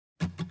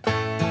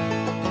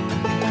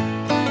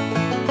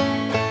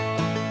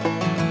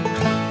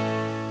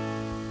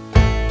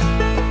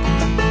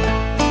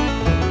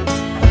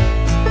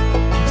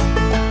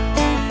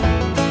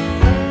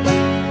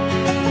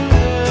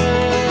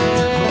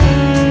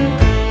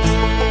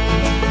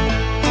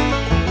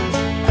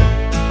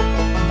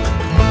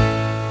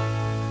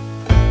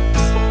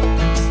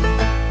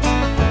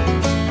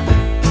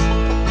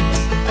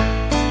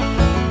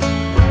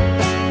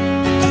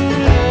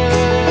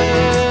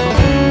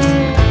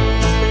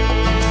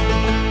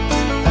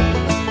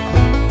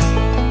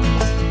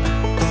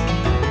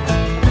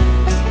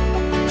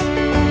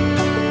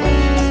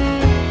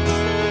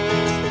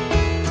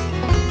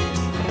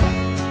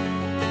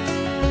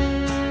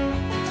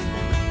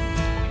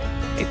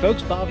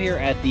folks, Bob here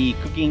at the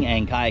Cooking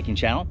and Kayaking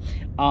channel.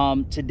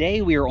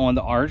 Today we are on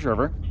the Orange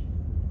River.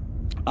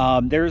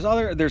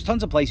 There's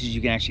tons of places you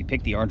can actually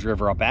pick the Orange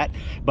River up at,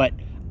 but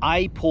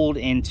I pulled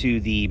into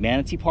the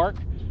Manatee Park,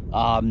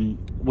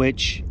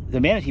 which the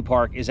Manatee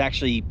Park is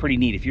actually pretty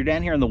neat. If you're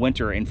down here in the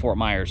winter in Fort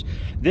Myers,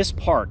 this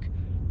park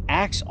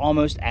acts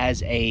almost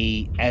as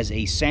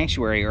a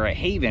sanctuary or a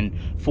haven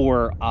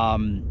for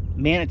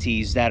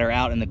manatees that are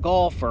out in the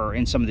Gulf or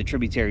in some of the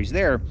tributaries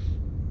there,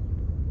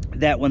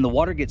 that when the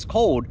water gets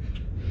cold,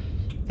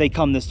 they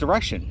come this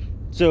direction.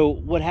 So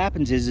what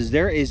happens is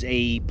there is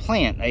a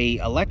plant, a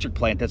electric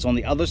plant that's on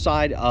the other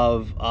side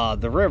of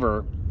the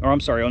river, or I'm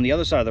sorry, on the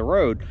other side of the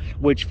road,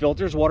 which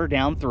filters water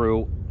down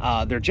through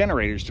their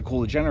generators to cool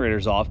the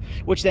generators off,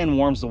 which then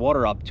warms the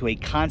water up to a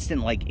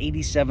constant like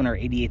 87 or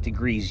 88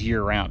 degrees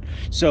year round.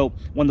 So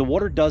when the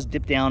water does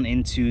dip down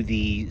into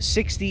the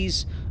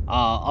 60s,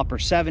 upper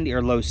 70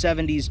 or low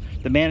 70s,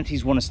 the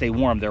manatees want to stay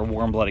warm. They're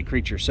warm-blooded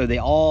creatures, so they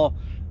all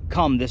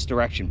come this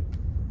direction.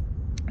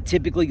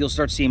 Typically you'll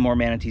start seeing more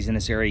manatees in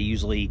this area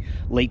usually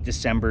late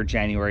December,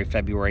 January,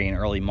 February, and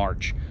early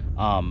March,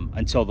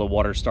 until the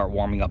waters start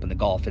warming up in the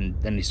Gulf,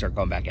 and then they start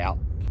going back out.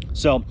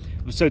 So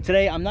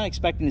today I'm not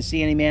expecting to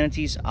see any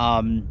manatees.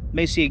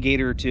 May see a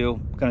gator or two.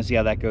 Gonna see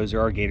how that goes.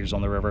 There are gators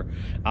on the river.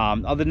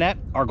 Other than that,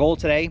 our goal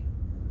today,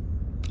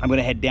 I'm going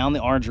to head down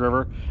the Orange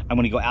River. I'm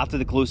going to go out to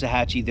the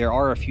Caloosahatchee. There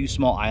are a few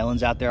small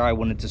islands out there I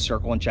wanted to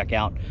circle and check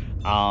out,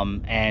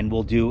 and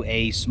we'll do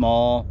a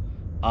small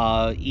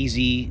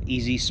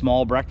easy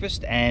small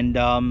breakfast, and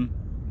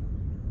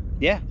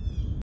yeah.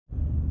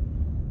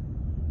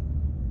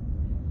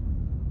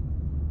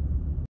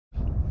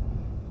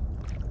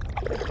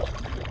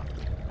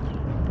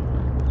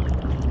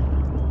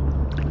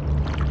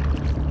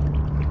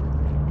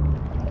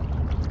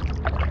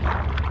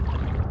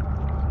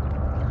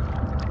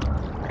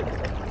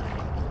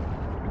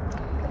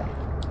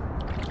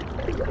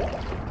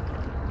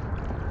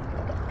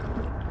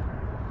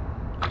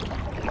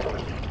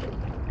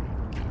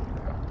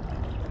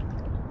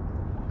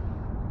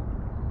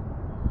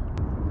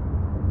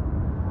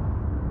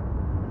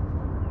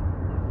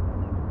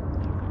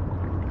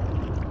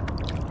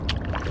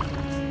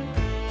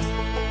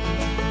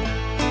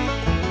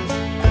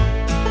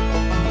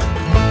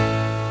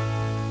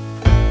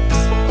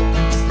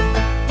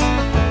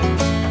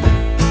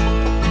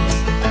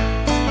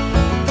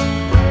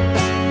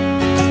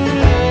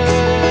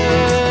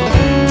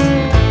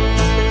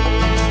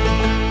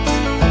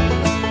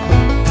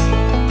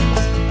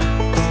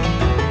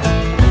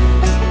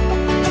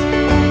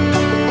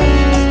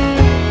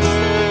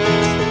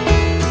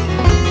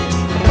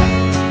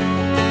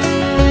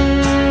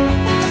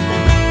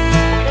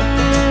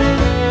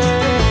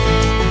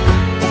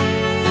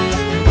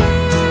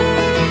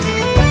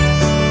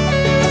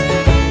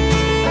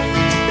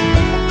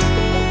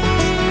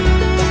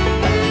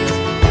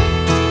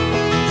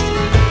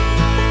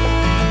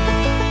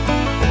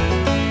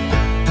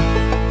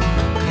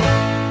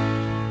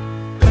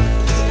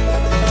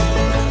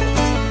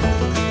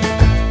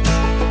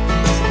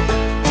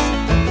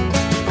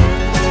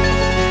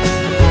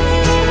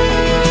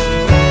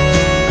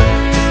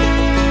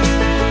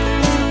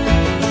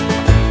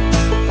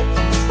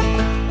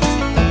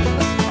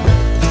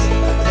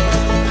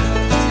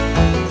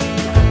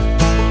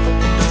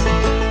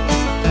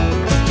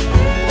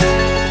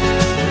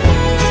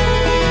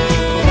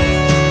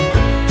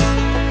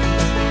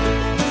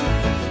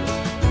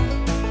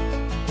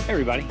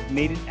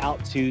 Made it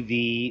out to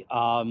the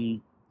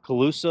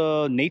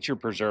Caloosahatchee Nature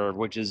Preserve,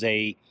 which is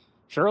a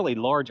fairly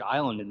large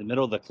island in the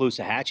middle of the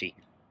Caloosahatchee.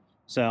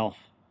 So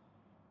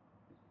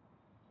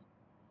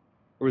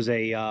there was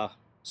a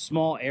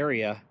small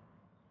area,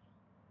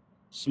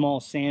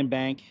 small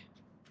sandbank,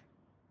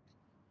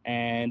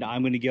 and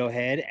I'm going to go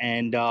ahead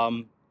and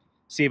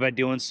see about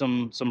doing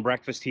some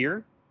breakfast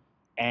here,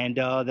 and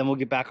then we'll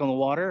get back on the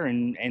water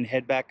and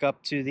head back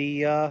up to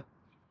the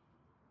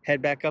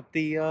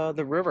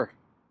the river.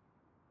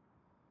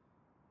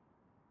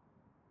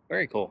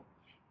 Very cool.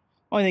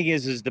 Only thing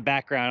is the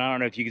background. I don't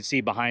know if you can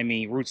see behind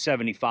me. Route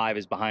 75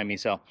 is behind me,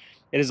 so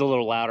it is a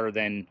little louder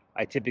than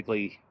I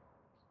typically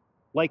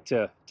like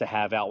to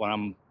have out when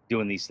I'm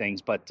doing these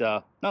things. But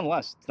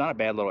nonetheless, it's not a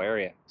bad little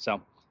area.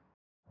 So.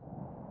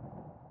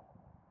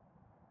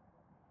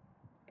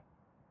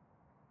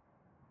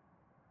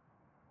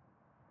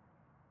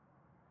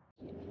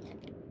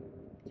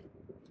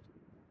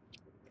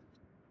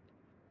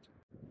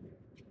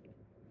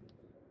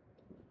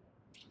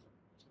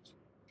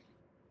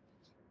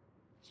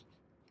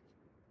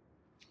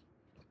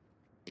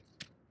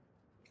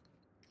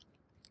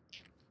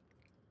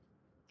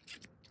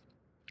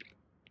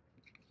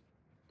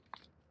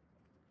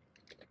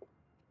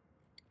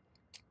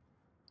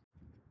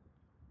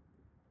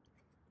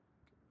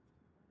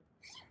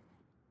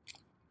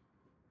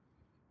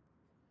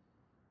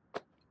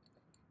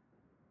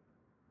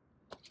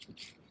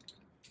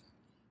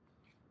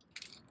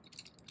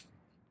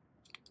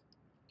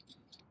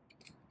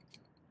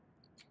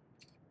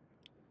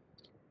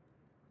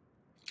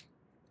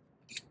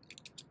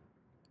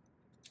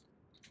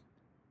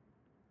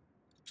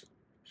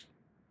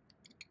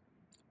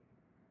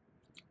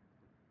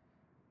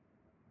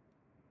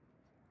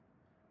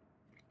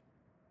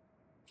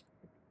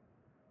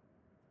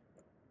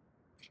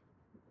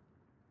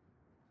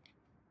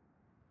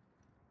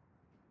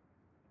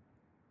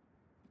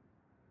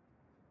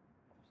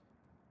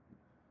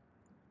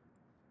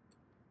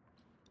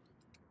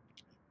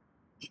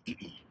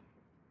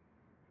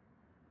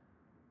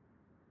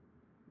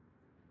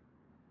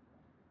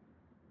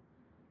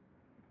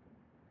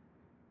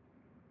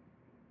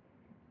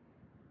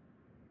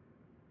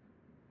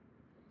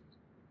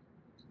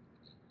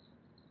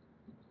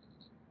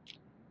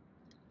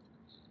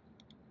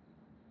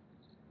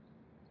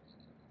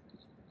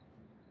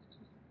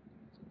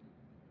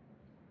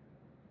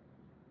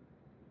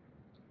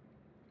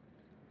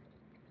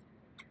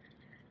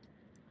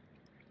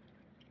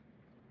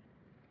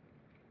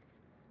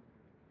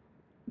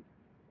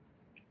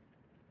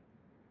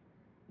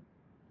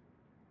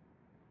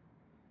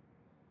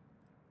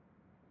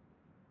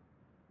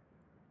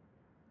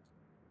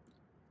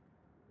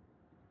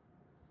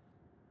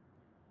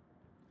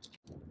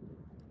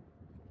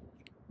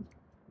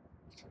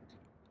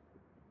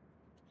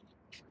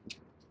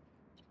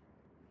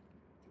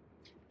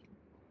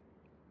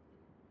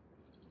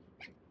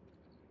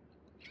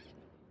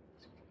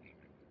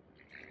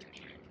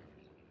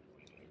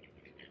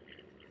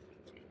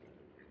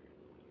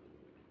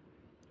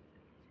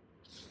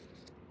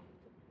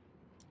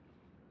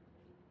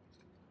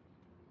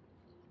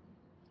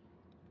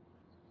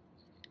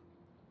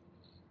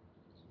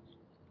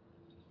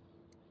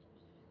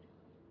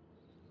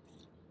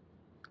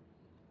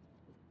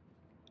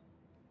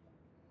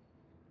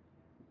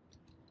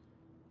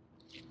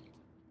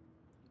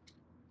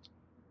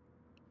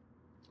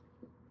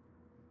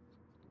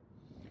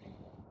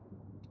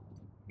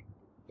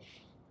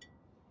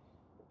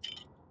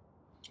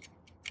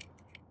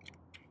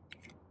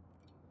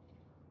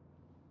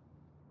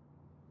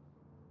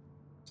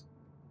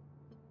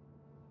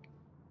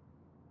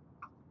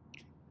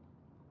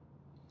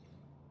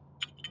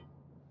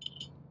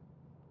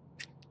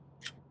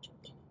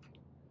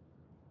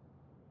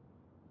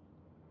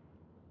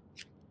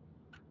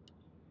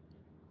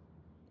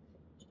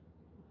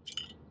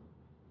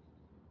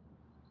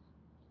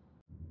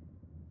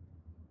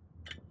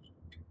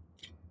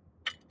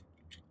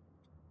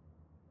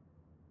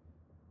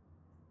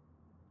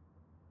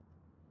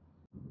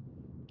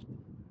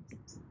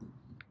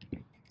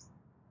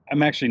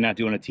 I'm actually not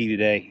doing a tea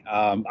today.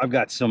 I've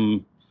got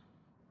some,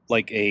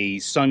 like, a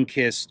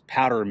sun-kissed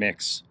powder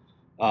mix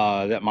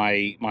that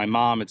my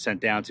mom had sent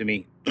down to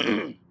me.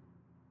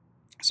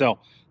 So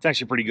it's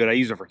actually pretty good. I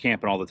use it for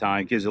camping all the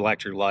time. It gives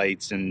electric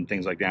lights and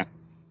things like that.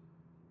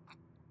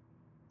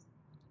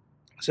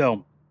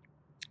 So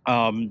what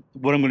I'm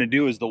going to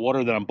do is the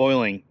water that I'm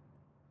boiling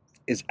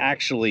is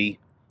actually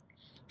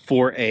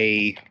for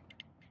a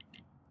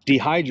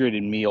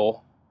dehydrated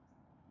meal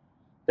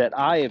that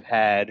I have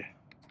had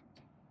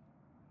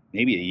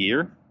maybe a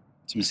year.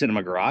 It's been sitting in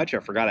my garage. I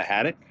forgot I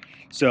had it.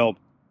 So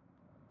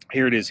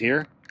here it is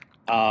here.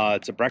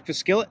 It's a breakfast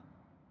skillet.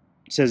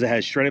 It says it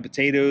has shredded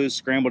potatoes,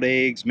 scrambled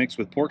eggs, mixed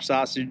with pork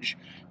sausage,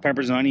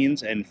 peppers and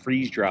onions, and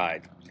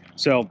freeze-dried.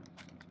 So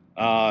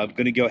I'm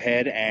going to go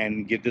ahead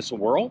and give this a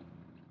whirl.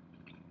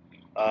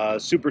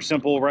 Super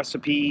simple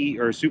recipe,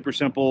 or super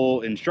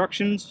simple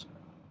instructions.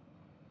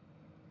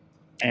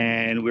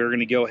 And we're going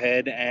to go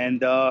ahead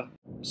and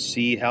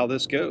see how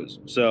this goes.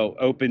 So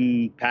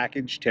open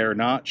package, tear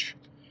notch,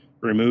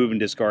 remove and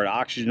discard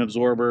oxygen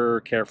absorber,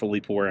 carefully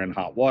pour in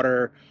hot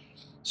water,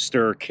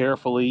 stir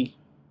carefully,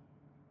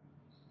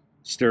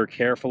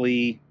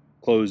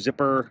 close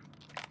zipper.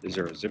 Is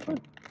there a zipper?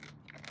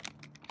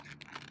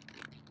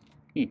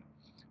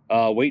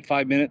 Wait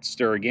 5 minutes,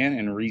 stir again,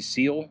 and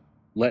reseal.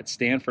 Let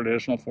stand for an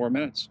additional 4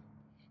 minutes.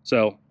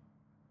 So,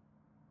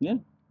 yeah.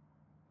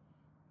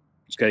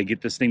 Just got to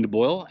get this thing to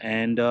boil,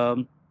 and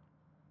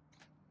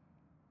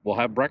we'll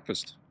have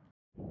breakfast.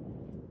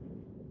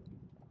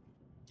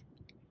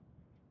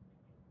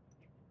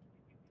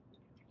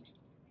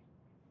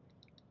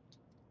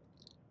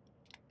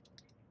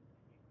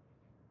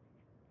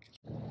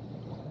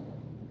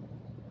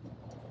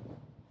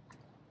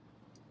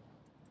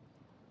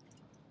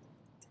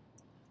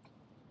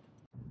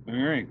 All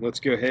right, let's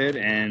go ahead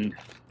and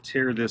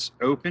tear this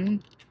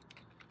open.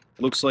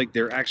 Looks like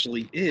there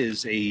actually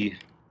is a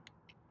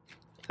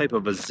type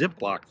of a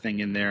Ziploc thing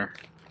in there.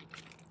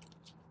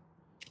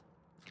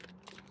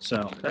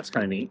 So that's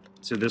kind of neat.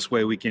 So this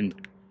way we can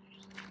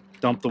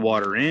dump the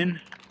water in.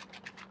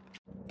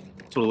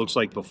 That's what it looks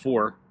like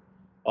before.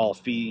 All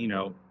feed,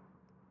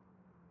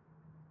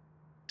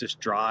 just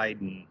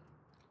dried and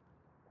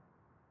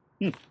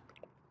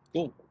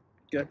cool.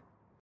 Good.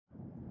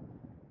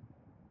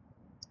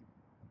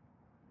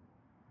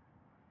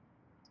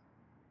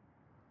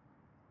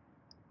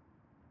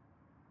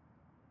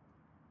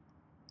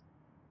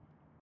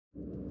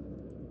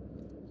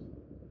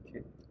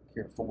 Okay.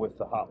 Careful with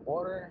the hot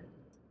water.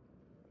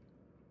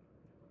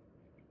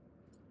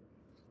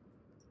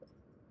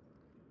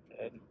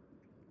 Good.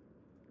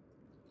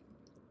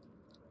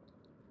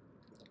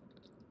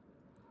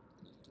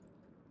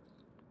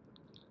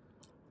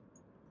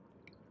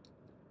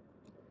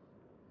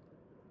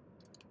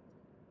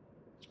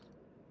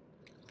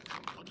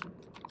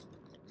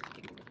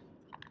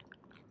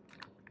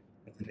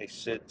 And they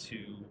said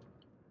to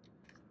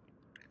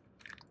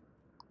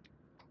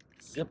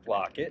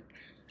Ziploc it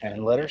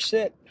and let her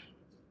sit.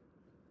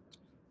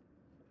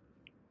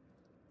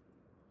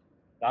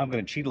 I'm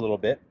going to cheat a little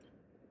bit.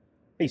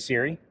 Hey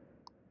Siri,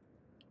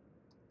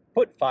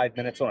 put 5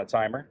 minutes on a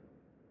timer.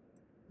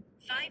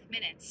 5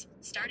 minutes,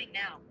 starting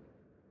now.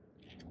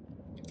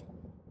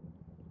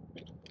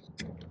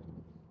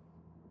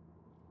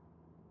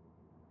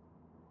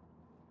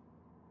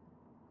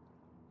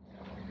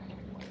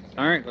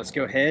 All right, let's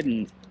go ahead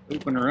and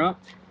open her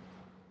up.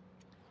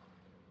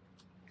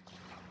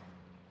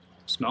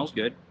 Smells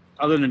good.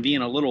 Other than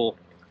being a little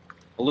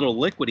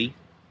liquidy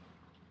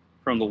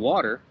from the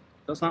water,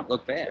 does not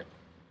look bad.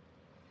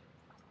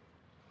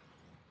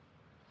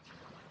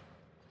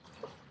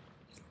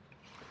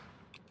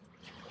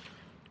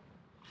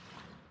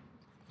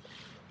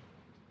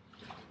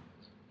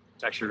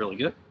 It's actually really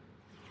good.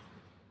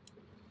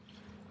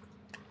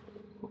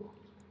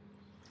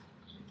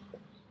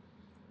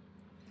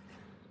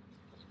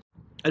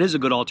 It is a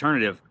good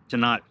alternative to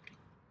not,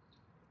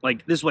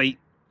 like this way,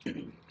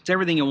 it's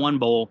everything in one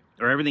bowl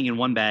or everything in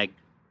one bag.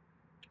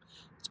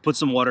 Let's put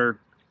some water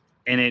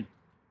in it,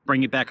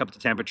 bring it back up to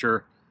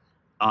temperature.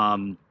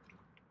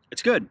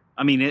 It's good.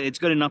 I mean, it's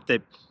good enough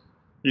that,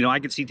 you know, I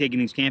could see taking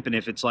these camping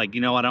if it's like,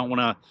 you know, I don't want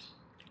to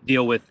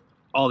deal with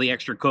all the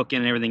extra cooking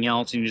and everything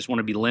else and you just want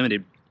to be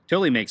limited.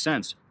 Totally makes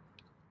sense.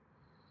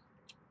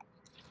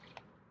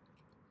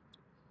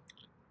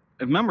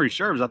 If memory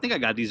serves, I think I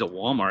got these at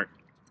Walmart.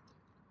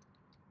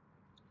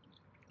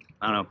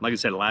 I don't know, like I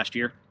said, last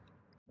year.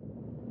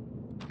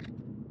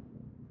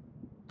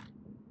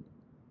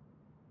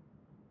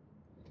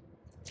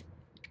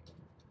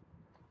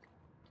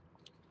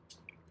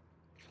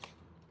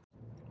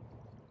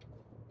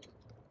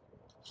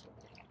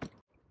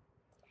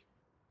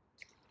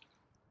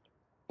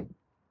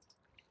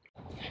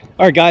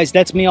 All right, guys,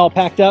 that's me all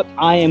packed up.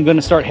 I am going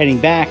to start heading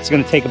back. It's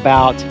going to take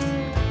about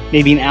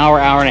maybe an hour,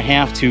 hour and a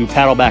half to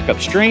paddle back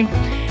upstream.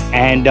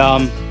 And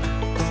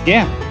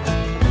yeah,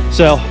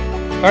 so,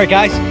 all right,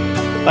 guys,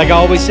 like I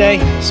always say,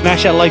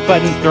 smash that like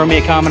button, throw me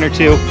a comment or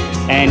two,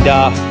 and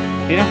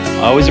you know,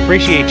 I always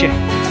appreciate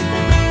you.